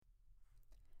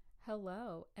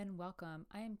Hello and welcome.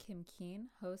 I am Kim Keen,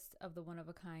 host of the One of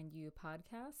a Kind You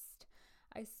podcast.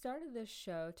 I started this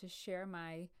show to share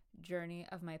my journey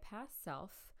of my past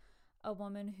self, a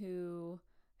woman who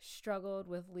struggled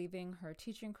with leaving her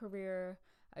teaching career,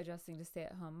 adjusting to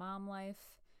stay-at-home mom life,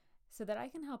 so that I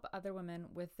can help other women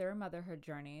with their motherhood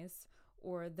journeys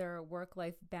or their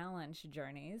work-life balance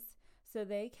journeys so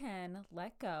they can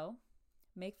let go,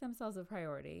 make themselves a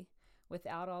priority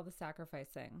without all the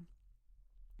sacrificing.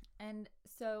 And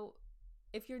so,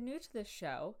 if you're new to this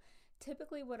show,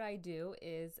 typically what I do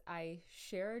is I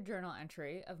share a journal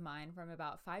entry of mine from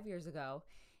about 5 years ago,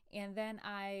 and then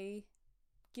I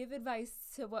give advice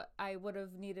to what I would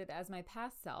have needed as my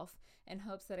past self in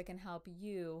hopes that it can help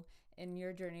you in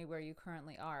your journey where you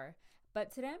currently are.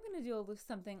 But today I'm going to do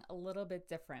something a little bit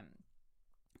different.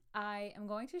 I am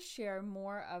going to share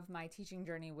more of my teaching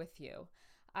journey with you.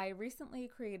 I recently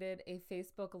created a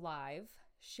Facebook Live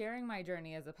sharing my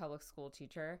journey as a public school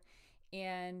teacher,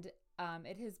 and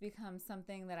it has become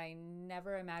something that I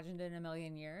never imagined in a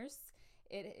million years.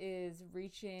 It is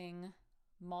reaching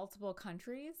multiple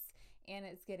countries and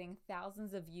it's getting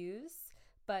thousands of views,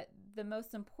 but the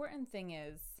most important thing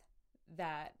is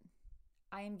that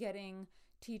I am getting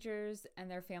teachers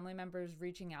and their family members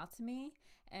reaching out to me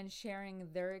and sharing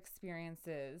their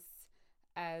experiences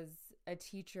as a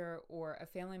teacher or a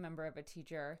family member of a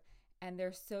teacher. And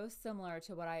they're so similar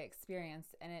to what I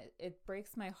experienced. And it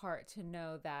breaks my heart to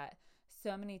know that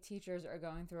so many teachers are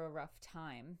going through a rough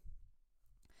time.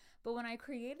 But when I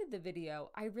created the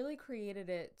video, I really created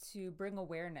it to bring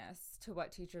awareness to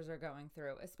what teachers are going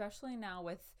through, especially now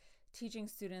with teaching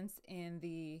students in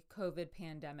the COVID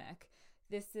pandemic.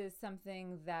 This is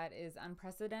something that is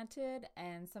unprecedented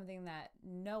and something that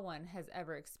no one has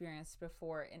ever experienced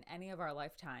before in any of our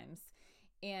lifetimes.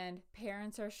 And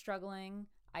parents are struggling.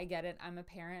 I get it. I'm a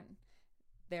parent.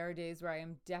 There are days where I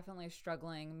am definitely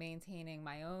struggling maintaining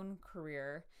my own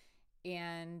career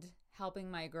and helping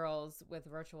my girls with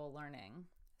virtual learning.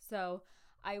 So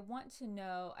I want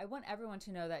everyone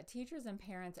to know that teachers and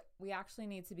parents, we actually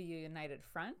need to be a united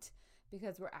front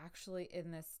because we're actually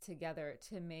in this together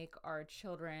to make our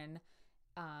children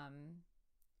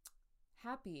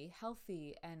happy,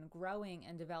 healthy, and growing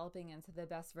and developing into the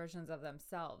best versions of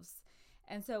themselves.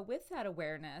 And so with that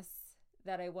awareness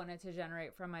that I wanted to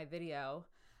generate from my video,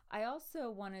 I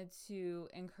also wanted to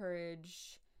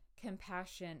encourage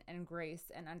compassion and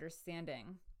grace and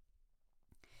understanding.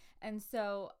 And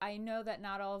so I know that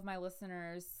not all of my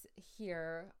listeners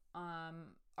here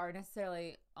are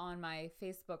necessarily on my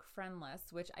Facebook friend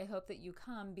list, which I hope that you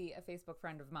come be a Facebook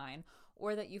friend of mine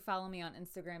or that you follow me on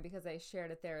Instagram because I shared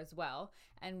it there as well.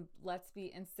 And let's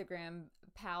be Instagram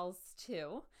pals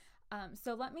too.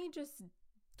 So let me just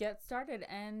get started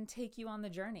and take you on the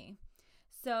journey.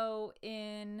 So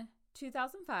in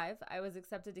 2005, I was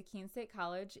accepted to Keene State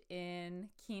College in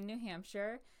Keene, New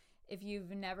Hampshire. If you've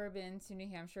never been to New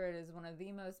Hampshire, it is one of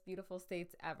the most beautiful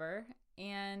states ever.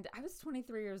 And I was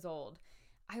 23 years old.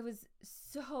 I was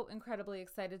so incredibly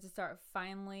excited to start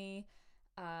finally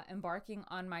embarking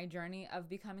on my journey of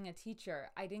becoming a teacher.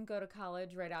 I didn't go to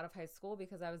college right out of high school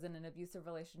because I was in an abusive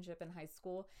relationship in high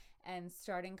school, and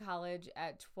starting college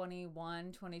at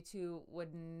 21, 22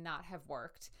 would not have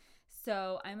worked.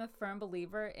 So I'm a firm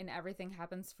believer in everything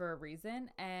happens for a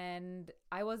reason, and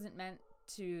I wasn't meant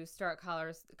to start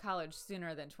college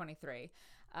sooner than 23.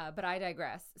 But I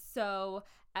digress. So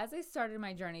as I started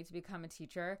my journey to become a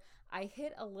teacher, I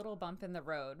hit a little bump in the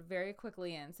road very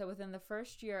quickly in. So within the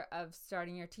first year of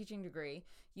starting your teaching degree,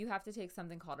 you have to take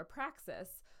something called a praxis,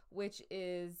 which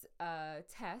is a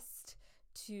test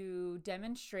to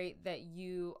demonstrate that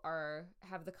you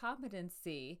have the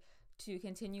competency to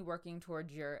continue working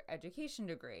towards your education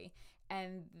degree.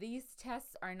 And these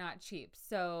tests are not cheap.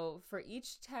 So for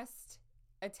each test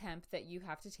attempt that you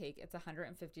have to take, it's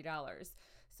 $150.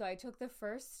 So I took the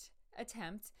first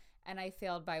attempt and I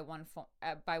failed by one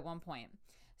point.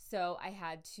 So I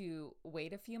had to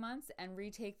wait a few months and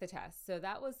retake the test. So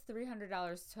that was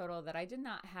 $300 total that I did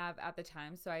not have at the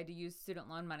time. So I had to use student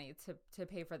loan money to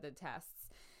pay for the tests.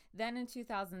 Then in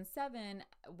 2007,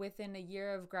 within a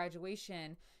year of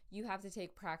graduation, you have to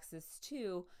take Praxis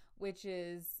 2, which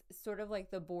is sort of like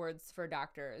the boards for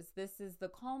doctors. This is the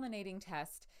culminating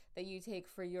test that you take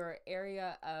for your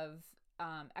area of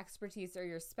expertise or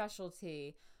your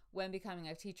specialty when becoming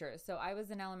a teacher. So I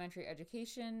was an elementary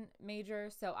education major,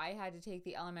 so I had to take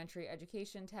the elementary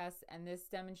education test, and this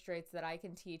demonstrates that I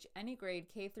can teach any grade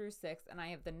K through 6, and I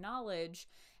have the knowledge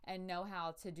and know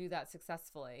how to do that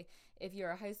successfully. If you're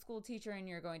a high school teacher and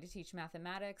you're going to teach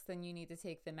mathematics, then you need to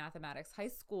take the mathematics high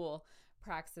school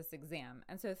praxis exam.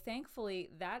 And so thankfully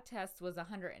that test was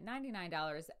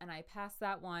 $199 and I passed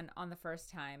that one on the first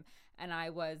time, and I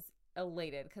was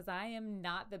elated because I am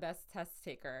not the best test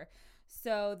taker.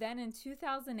 So then in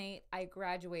 2008, I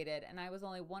graduated, and I was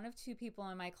only one of two people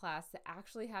in my class to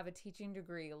actually have a teaching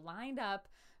degree lined up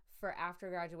for after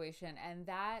graduation. And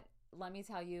that, let me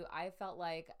tell you, I felt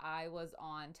like I was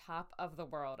on top of the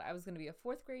world. I was going to be a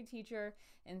fourth grade teacher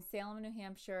in Salem, New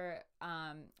Hampshire,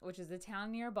 which is a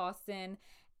town near Boston,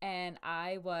 and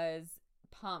I was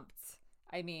pumped.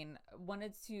 I mean,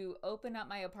 wanted to open up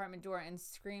my apartment door and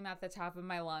scream at the top of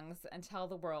my lungs and tell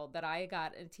the world that I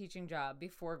got a teaching job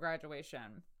before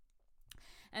graduation.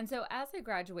 And so as I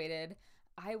graduated,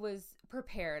 I was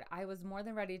prepared. I was more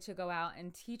than ready to go out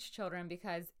and teach children,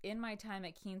 because in my time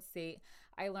at Keene State,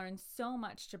 I learned so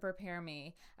much to prepare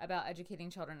me about educating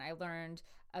children. I learned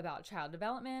about child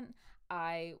development.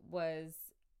 I was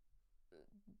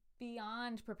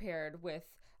beyond prepared with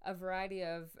a variety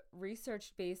of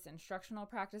research-based instructional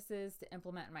practices to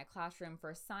implement in my classroom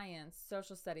for science,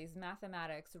 social studies,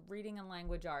 mathematics, reading and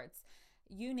language arts.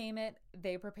 You name it,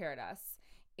 they prepared us.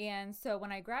 And so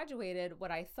when I graduated,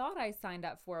 what I thought I signed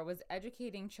up for was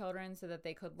educating children so that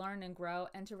they could learn and grow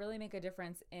and to really make a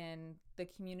difference in the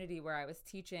community where I was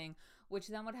teaching, which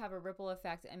then would have a ripple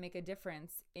effect and make a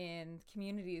difference in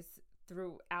communities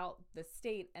throughout the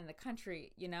state and the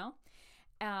country, you know?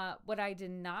 What I did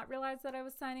not realize that I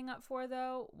was signing up for,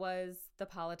 though, was the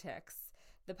politics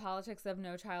of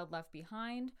No Child Left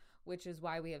Behind, which is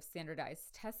why we have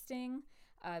standardized testing.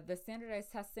 The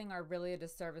standardized testing are really a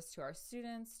disservice to our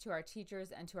students, to our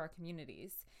teachers, and to our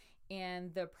communities.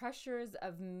 And the pressures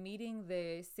of meeting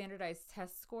the standardized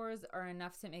test scores are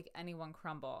enough to make anyone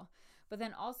crumble. But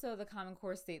then also the Common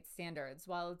Core state standards.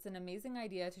 While it's an amazing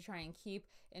idea to try and keep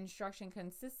instruction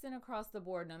consistent across the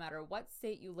board, no matter what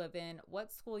state you live in,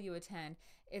 what school you attend,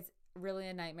 it's really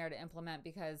a nightmare to implement,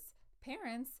 because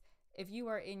parents, if you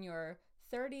are in your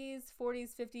 30s,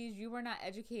 40s, 50s, you were not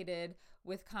educated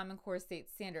with Common Core state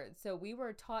standards. So we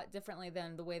were taught differently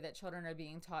than the way that children are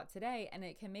being taught today, and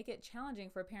it can make it challenging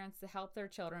for parents to help their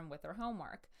children with their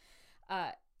homework.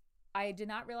 I did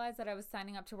not realize that I was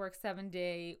signing up to work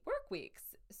 7-day work weeks.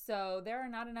 So there are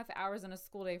not enough hours in a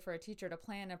school day for a teacher to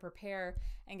plan and prepare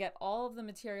and get all of the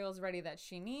materials ready that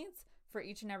she needs for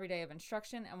each and every day of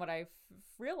instruction. And what I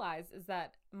realized is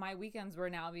that my weekends were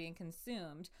now being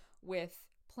consumed with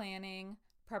planning,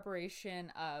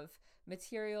 preparation of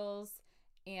materials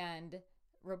and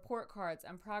report cards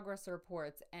and progress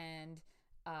reports and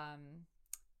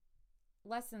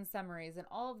lesson summaries and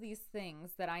all of these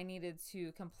things that I needed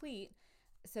to complete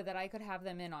so that I could have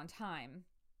them in on time.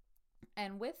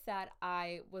 And with that,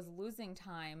 I was losing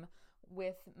time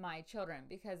with my children,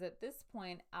 because at this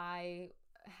point I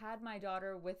had my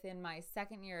daughter within my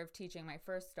second year of teaching, my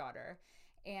first daughter,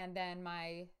 and then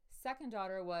my second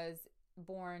daughter was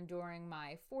born during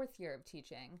my fourth year of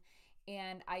teaching.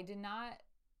 And I did not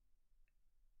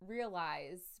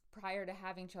realize prior to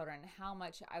having children how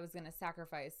much I was going to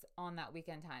sacrifice on that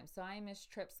weekend time. So I missed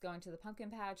trips going to the pumpkin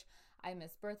patch. I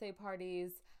missed birthday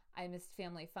parties. I missed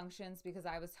family functions because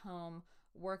I was home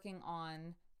working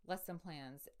on lesson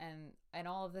plans and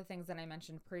all of the things that I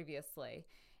mentioned previously.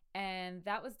 And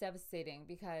that was devastating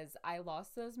because I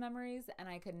lost those memories and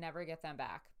I could never get them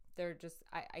back. They're just,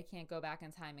 I can't go back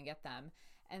in time and get them.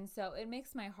 And so it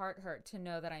makes my heart hurt to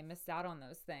know that I missed out on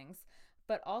those things.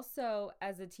 But also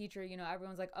as a teacher, you know,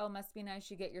 everyone's like, oh, must be nice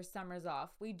you get your summers off.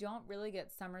 We don't really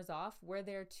get summers off. We're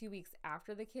there 2 weeks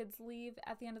after the kids leave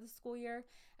at the end of the school year.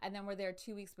 And then we're there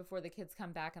 2 weeks before the kids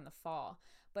come back in the fall.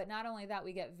 But not only that,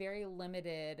 we get very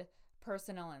limited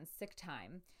personal and sick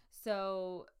time.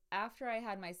 So after I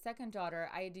had my second daughter,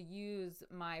 I had to use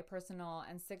my personal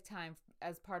and sick time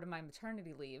as part of my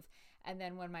maternity leave. And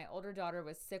then when my older daughter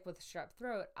was sick with strep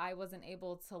throat, I wasn't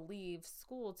able to leave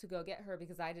school to go get her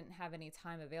because I didn't have any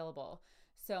time available.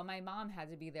 So my mom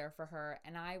had to be there for her,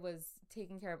 and I was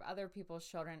taking care of other people's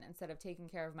children instead of taking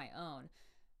care of my own.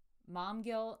 Mom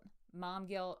guilt, mom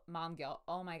guilt, mom guilt.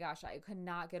 Oh my gosh, I could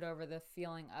not get over the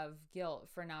feeling of guilt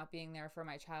for not being there for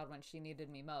my child when she needed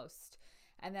me most.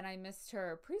 And then I missed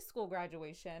her preschool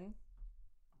graduation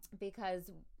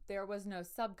because there was no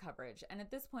sub coverage. And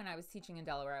at this point I was teaching in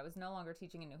Delaware. I was no longer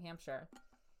teaching in New Hampshire.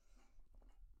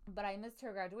 But I missed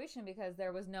her graduation because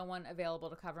there was no one available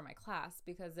to cover my class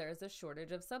because there's a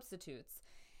shortage of substitutes.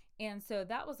 And so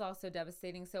that was also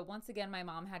devastating. So once again, my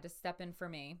mom had to step in for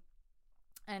me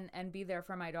and be there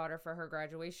for my daughter for her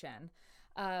graduation.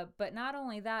 But not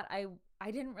only that,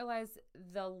 I didn't realize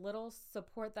the little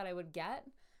support that I would get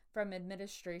from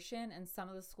administration and some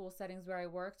of the school settings where I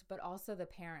worked, but also the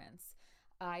parents.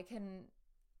 I can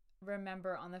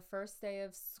remember on the first day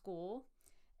of school,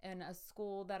 in a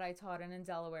school that I taught in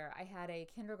Delaware, I had a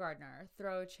kindergartner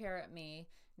throw a chair at me,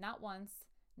 not once,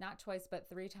 not twice, but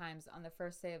 3 times on the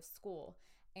first day of school.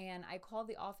 And I called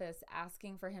the office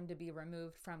asking for him to be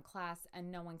removed from class,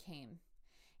 and no one came.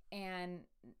 And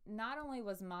not only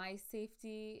was my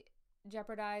safety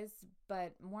jeopardized,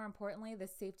 but more importantly, the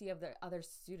safety of the other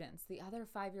students, the other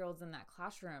 5-year-olds in that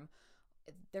classroom,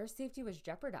 their safety was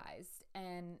jeopardized.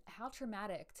 And how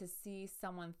traumatic to see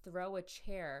someone throw a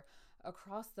chair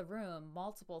across the room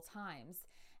multiple times.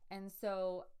 And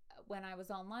so when I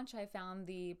was on lunch, I found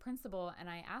the principal and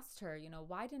I asked her,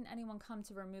 why didn't anyone come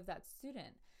to remove that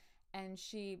student? And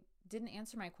she didn't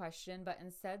answer my question, but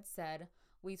instead said,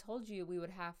 we told you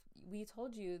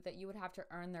that you would have to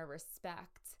earn their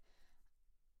respect.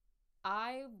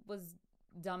 I was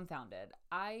dumbfounded.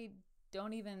 I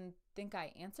don't even think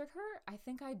I answered her. I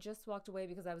think I just walked away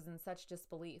because I was in such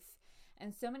disbelief.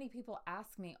 And so many people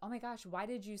ask me, oh my gosh, why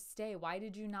did you stay? Why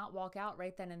did you not walk out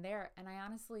right then and there? And I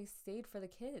honestly stayed for the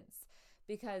kids,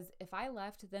 because if I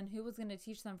left, then who was going to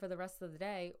teach them for the rest of the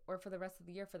day, or for the rest of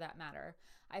the year for that matter?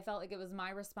 I felt like it was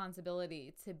my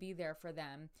responsibility to be there for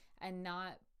them and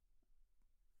not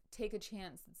take a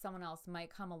chance that someone else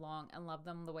might come along and love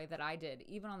them the way that I did,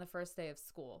 even on the first day of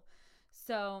school.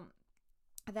 So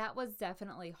that was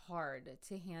definitely hard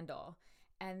to handle.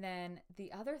 And then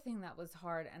the other thing that was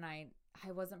hard, and I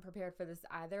wasn't prepared for this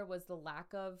either, was the lack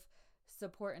of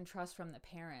support and trust from the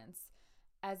parents.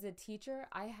 As a teacher,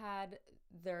 I had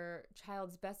their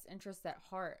child's best interests at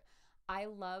heart. I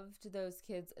loved those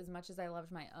kids as much as I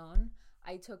loved my own.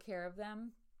 I took care of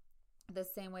them the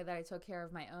same way that I took care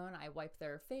of my own. I wiped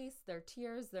their face, their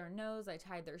tears, their nose. I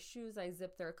tied their shoes. I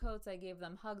zipped their coats. I gave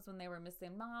them hugs when they were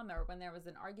missing mom or when there was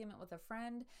an argument with a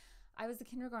friend. I was a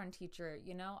kindergarten teacher.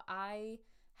 I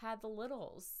had the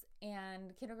littles,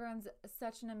 and kindergarten's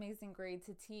such an amazing grade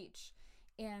to teach.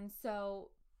 And so,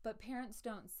 but parents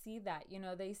don't see that.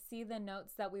 They see the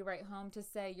notes that we write home to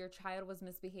say your child was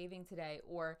misbehaving today,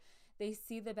 or they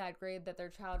see the bad grade that their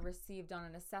child received on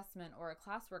an assessment or a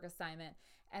classwork assignment,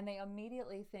 and they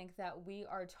immediately think that we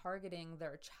are targeting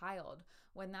their child,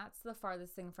 when that's the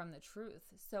farthest thing from the truth.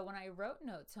 So when I wrote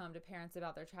notes home to parents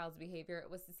about their child's behavior, it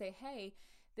was to say, hey,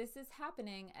 this is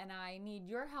happening and I need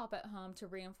your help at home to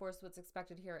reinforce what's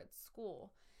expected here at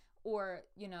school. Or,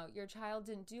 your child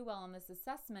didn't do well on this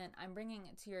assessment. I'm bringing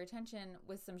it to your attention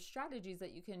with some strategies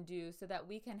that you can do so that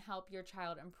we can help your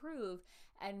child improve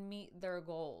and meet their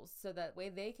goals, so that way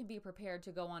they can be prepared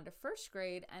to go on to first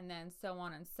grade, and then so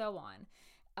on and so on.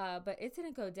 But it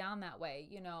didn't go down that way.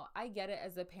 I get it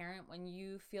as a parent when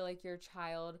you feel like your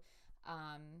child,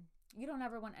 you don't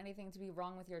ever want anything to be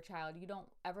wrong with your child. You don't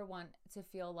ever want to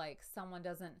feel like someone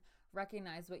doesn't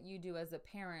recognize what you do as a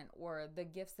parent or the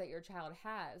gifts that your child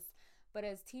has. But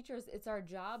as teachers, it's our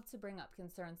job to bring up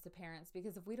concerns to parents,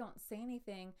 because if we don't say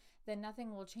anything, then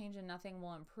nothing will change and nothing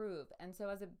will improve. And so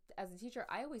as a teacher,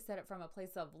 I always said it from a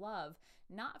place of love,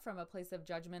 not from a place of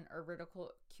judgment or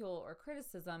ridicule or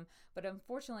criticism, but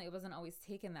unfortunately it wasn't always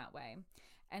taken that way.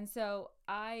 And so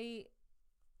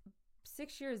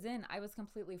 6 years in, I was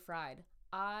completely fried.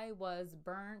 I was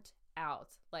burnt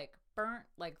out, like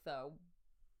the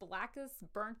blackest,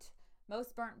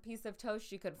 most burnt piece of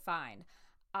toast you could find.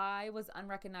 I was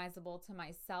unrecognizable to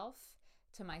myself,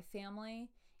 to my family,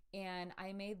 and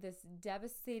I made this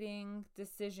devastating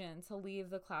decision to leave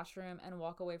the classroom and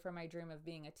walk away from my dream of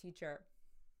being a teacher.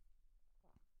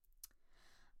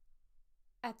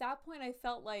 At that point, I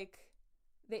felt like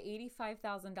the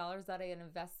 $85,000 that I had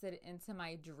invested into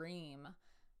my dream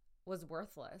was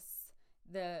worthless.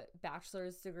 The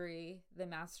bachelor's degree, the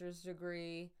master's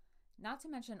degree, not to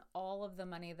mention all of the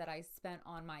money that I spent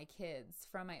on my kids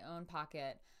from my own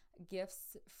pocket,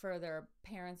 gifts for their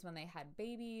parents when they had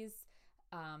babies,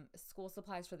 school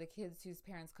supplies for the kids whose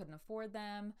parents couldn't afford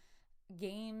them,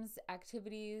 games,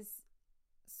 activities,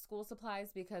 school supplies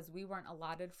because we weren't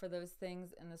allotted for those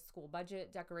things in the school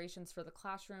budget, decorations for the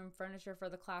classroom, furniture for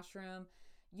the classroom.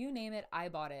 You name it, I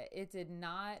bought it. It did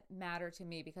not matter to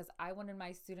me because I wanted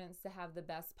my students to have the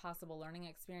best possible learning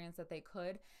experience that they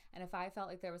could. And if I felt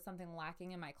like there was something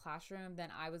lacking in my classroom, then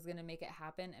I was going to make it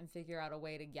happen and figure out a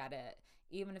way to get it,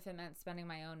 even if it meant spending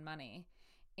my own money.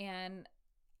 And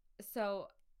so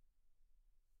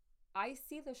I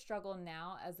see the struggle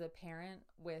now as a parent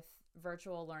with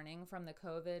virtual learning from the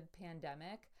COVID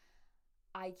pandemic.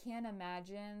 I can't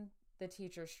imagine the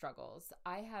teacher struggles.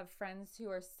 I have friends who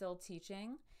are still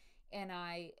teaching, and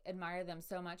I admire them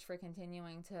so much for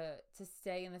continuing to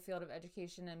stay in the field of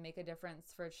education and make a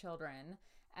difference for children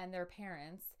and their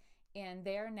parents. And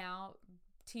they are now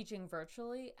teaching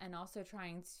virtually and also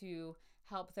trying to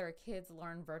help their kids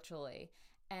learn virtually.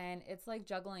 And it's like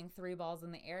juggling three balls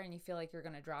in the air and you feel like you're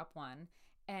going to drop one.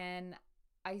 And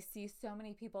I see so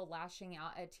many people lashing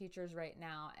out at teachers right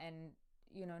now and,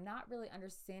 not really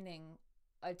understanding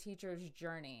a teacher's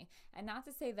journey. And not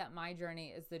to say that my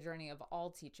journey is the journey of all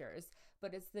teachers,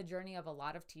 but it's the journey of a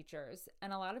lot of teachers.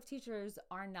 And a lot of teachers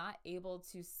are not able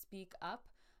to speak up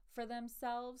for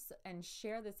themselves and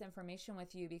share this information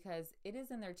with you because it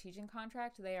is in their teaching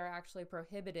contract. They are actually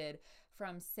prohibited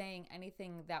from saying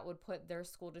anything that would put their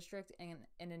school district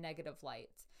in a negative light.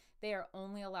 They are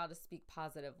only allowed to speak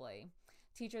positively.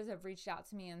 Teachers have reached out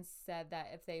to me and said that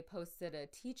if they posted a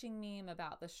teaching meme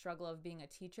about the struggle of being a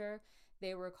teacher,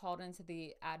 they were called into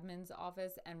the admin's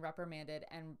office and reprimanded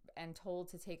and told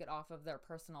to take it off of their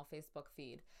personal Facebook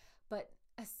feed. But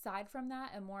aside from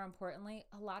that, and more importantly,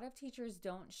 a lot of teachers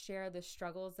don't share the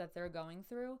struggles that they're going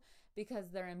through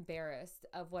because they're embarrassed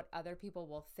of what other people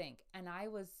will think. And I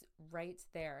was right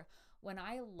there. When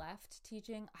I left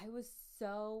teaching, I was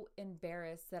so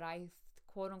embarrassed that I,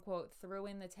 quote unquote, threw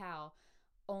in the towel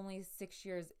only 6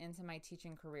 years into my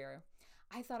teaching career.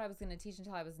 I thought I was going to teach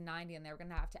until I was 90 and they were going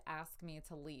to have to ask me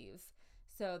to leave.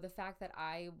 So the fact that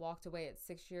I walked away at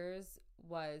 6 years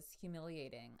was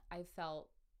humiliating. I felt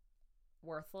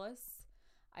worthless.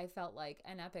 I felt like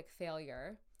an epic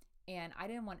failure. And I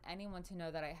didn't want anyone to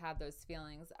know that I had those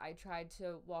feelings. I tried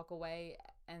to walk away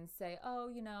and say,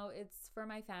 oh, it's for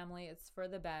my family. It's for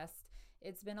the best.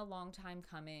 It's been a long time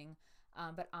coming.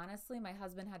 But honestly, my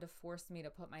husband had to force me to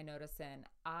put my notice in.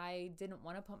 I didn't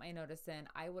want to put my notice in.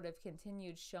 I would have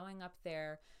continued showing up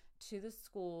there to the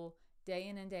school day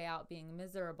in and day out, being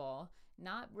miserable,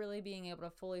 not really being able to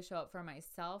fully show up for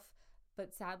myself,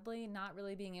 but sadly not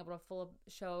really being able to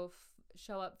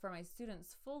show up for my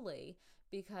students fully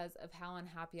because of how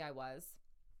unhappy I was.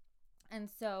 And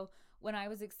so when I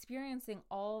was experiencing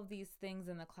all of these things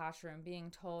in the classroom, being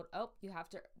told, oh, they have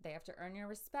to earn your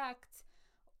respect,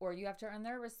 or you have to earn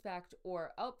their respect,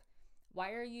 or, oh,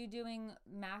 why are you doing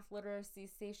math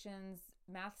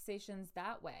stations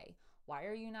that way? Why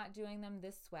are you not doing them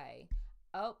this way?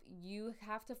 Oh, you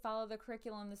have to follow the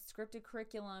scripted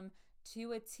curriculum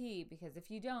to a T, because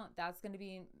if you don't, that's going to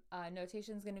be,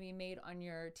 notation's going to be made on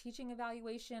your teaching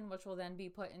evaluation, which will then be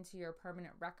put into your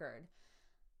permanent record.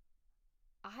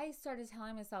 I started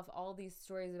telling myself all these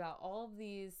stories about all of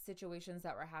these situations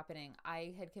that were happening.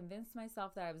 I had convinced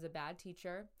myself that I was a bad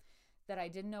teacher, that I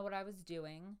didn't know what I was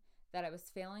doing, that I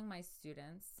was failing my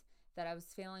students, that I was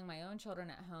failing my own children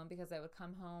at home because I would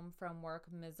come home from work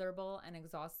miserable and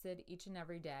exhausted each and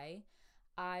every day.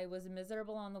 I was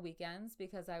miserable on the weekends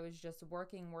because I was just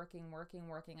working.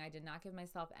 I did not give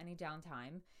myself any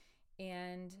downtime.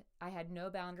 And I had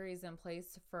no boundaries in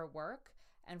place for work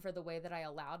and for the way that I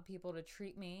allowed people to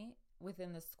treat me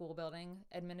within the school building,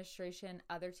 administration,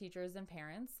 other teachers, and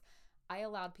parents. I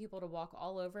allowed people to walk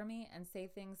all over me and say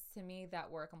things to me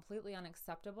that were completely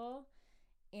unacceptable.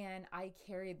 And I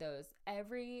carried those.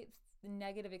 Every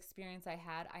negative experience I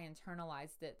had, I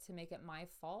internalized it to make it my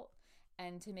fault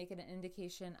and to make it an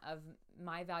indication of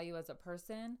my value as a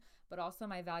person, but also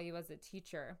my value as a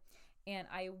teacher. And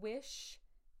I wish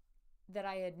that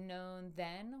I had known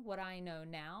then what I know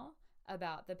now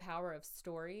about the power of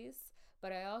stories,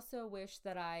 but I also wish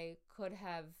that I could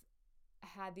have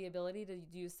had the ability to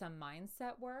do some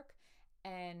mindset work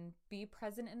and be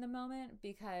present in the moment,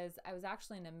 because I was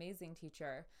actually an amazing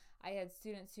teacher. I had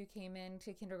students who came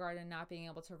into kindergarten not being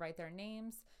able to write their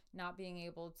names, not being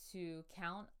able to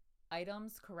count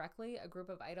items correctly, a group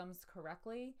of items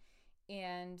correctly,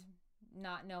 and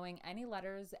not knowing any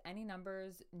letters, any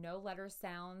numbers, no letter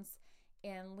sounds,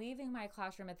 and leaving my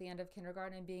classroom at the end of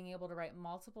kindergarten being able to write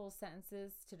multiple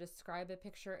sentences to describe a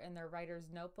picture in their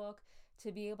writer's notebook,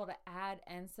 to be able to add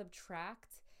and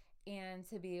subtract, and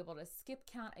to be able to skip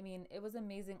count. I mean, it was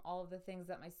amazing, all of the things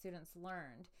that my students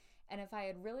learned. And if I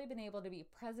had really been able to be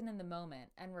present in the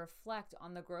moment and reflect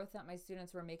on the growth that my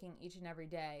students were making each and every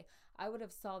day, I would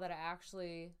have seen that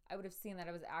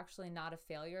I was actually not a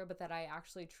failure, but that I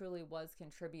actually truly was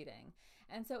contributing.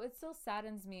 And so it still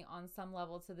saddens me on some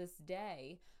level to this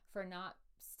day for not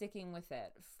sticking with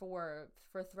it, for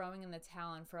throwing in the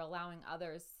towel, and for allowing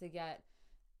others to get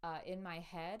in my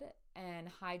head and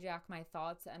hijack my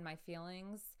thoughts and my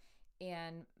feelings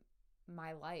and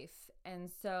my life.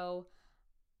 And so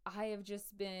I have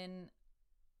just been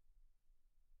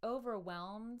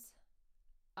overwhelmed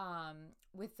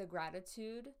with the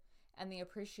gratitude and the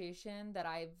appreciation that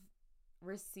I've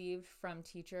received from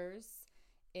teachers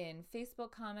in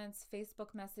Facebook comments,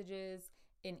 Facebook messages,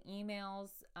 in emails,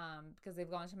 because they've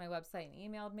gone to my website and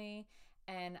emailed me.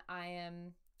 And I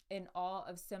am in awe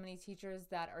of so many teachers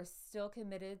that are still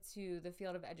committed to the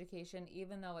field of education,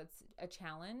 even though it's a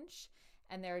challenge.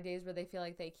 And there are days where they feel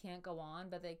like they can't go on,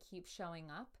 but they keep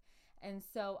showing up. And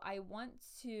so I want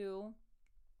to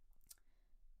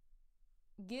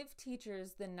give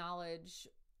teachers the knowledge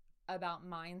about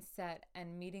mindset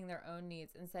and meeting their own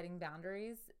needs and setting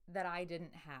boundaries that I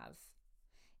didn't have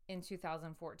in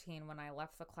 2014 when I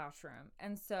left the classroom.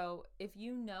 And so if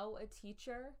you know a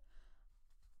teacher,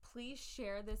 please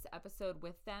share this episode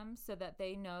with them so that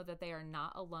they know that they are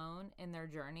not alone in their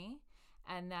journey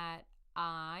and that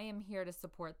I am here to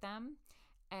support them.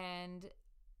 And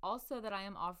also that I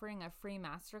am offering a free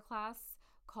masterclass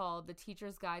called The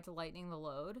Teacher's Guide to Lightening the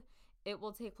Load. It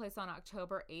will take place on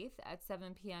October 8th at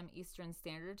 7 p.m. Eastern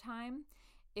Standard Time.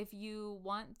 If you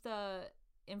want the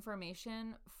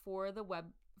information for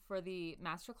the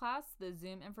masterclass, the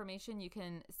Zoom information, you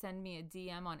can send me a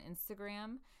DM on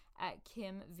Instagram at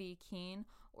Kim V. Keen,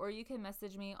 or you can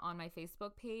message me on my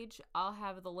Facebook page. I'll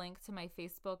have the link to my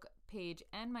Facebook page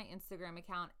and my Instagram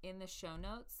account in the show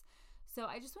notes. So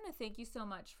I just want to thank you so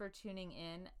much for tuning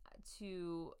in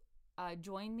to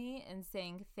join me in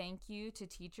saying thank you to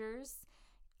teachers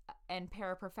and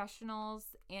paraprofessionals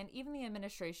and even the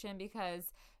administration,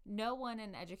 because no one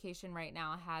in education right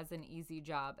now has an easy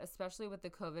job, especially with the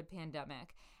COVID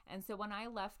pandemic. And so when I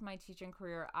left my teaching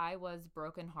career, I was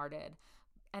brokenhearted.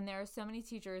 And there are so many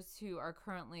teachers who are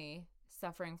currently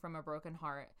suffering from a broken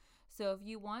heart. So if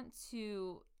you want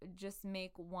to just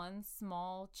make one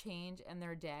small change in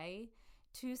their day,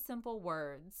 2 simple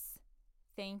words,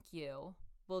 thank you,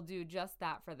 will do just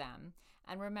that for them.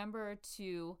 And remember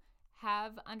to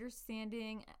have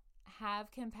understanding,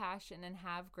 have compassion, and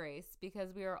have grace,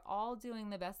 because we are all doing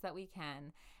the best that we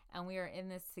can, and we are in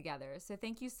this together. So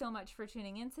thank you so much for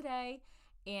tuning in today.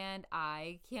 And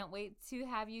I can't wait to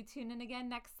have you tune in again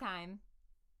next time.